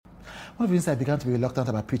One of the reasons I began to be reluctant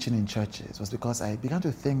about preaching in churches was because I began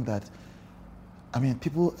to think that,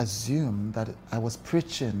 people assume that I was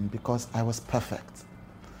preaching because I was perfect.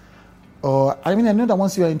 Or, I know that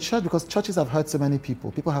once you are in church, because churches have hurt so many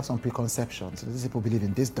people have some preconceptions. These people believe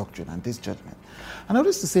in this doctrine and this judgment. And I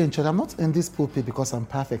used to say in church, I'm not in this pulpit because I'm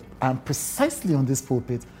perfect. I'm precisely on this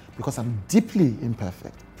pulpit because I'm deeply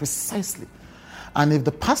imperfect. Precisely. And if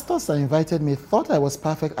the pastors that invited me thought I was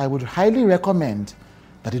perfect, I would highly recommend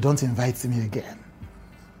that they don't invite me again.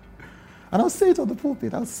 And I'll say it on the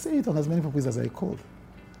pulpit. I'll say it on as many pulpits as I could.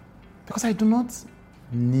 Because I do not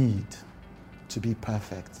need to be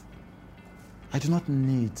perfect. I do not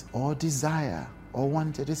need or desire or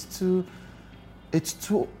want it. It's too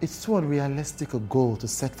unrealistic a goal to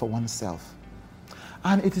set for oneself.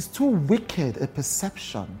 And it is too wicked a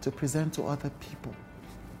perception to present to other people.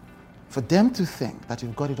 For them to think that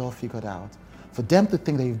you've got it all figured out. For them to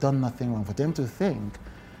think that you've done nothing wrong. For them to think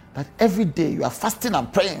that every day you are fasting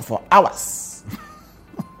and praying for hours.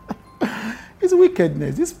 It's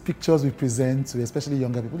wickedness. These pictures we present to especially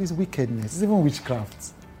younger people, it's wickedness. It's even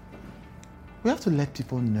witchcraft. We have to let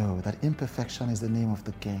people know that imperfection is the name of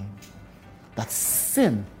the game. That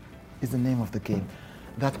sin is the name of the game.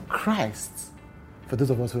 That Christ, for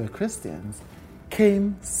those of us who are Christians,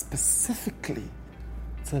 came specifically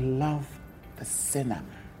to love the sinner.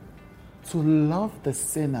 To love the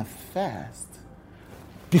sinner first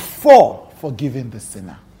before forgiving the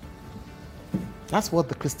sinner. That's what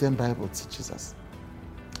the Christian Bible teaches us.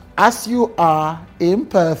 As you are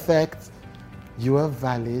imperfect, you are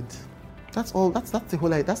valid. That's all. That's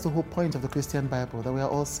the whole point of the Christian Bible, that we are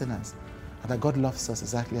all sinners and that God loves us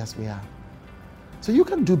exactly as we are. So you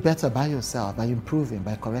can do better by yourself, by improving,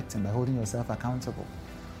 by correcting, by holding yourself accountable.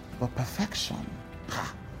 But perfection,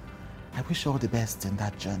 I wish all the best in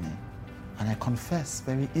that journey. And I confess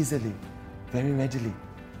very easily, very readily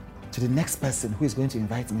to the next person who is going to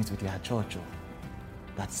invite me to their church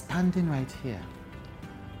that standing right here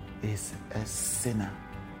is a sinner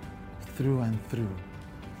through and through,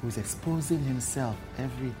 who is exposing himself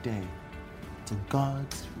every day to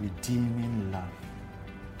God's redeeming love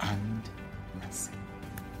and mercy.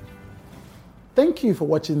 Thank you for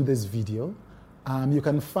watching this video. You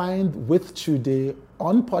can find With Today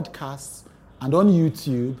on podcasts and on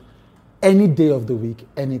YouTube any day of the week,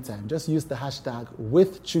 anytime. Just use the hashtag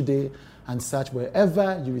With Today and search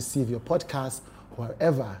wherever you receive your podcasts,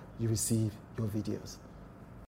 wherever you receive your videos.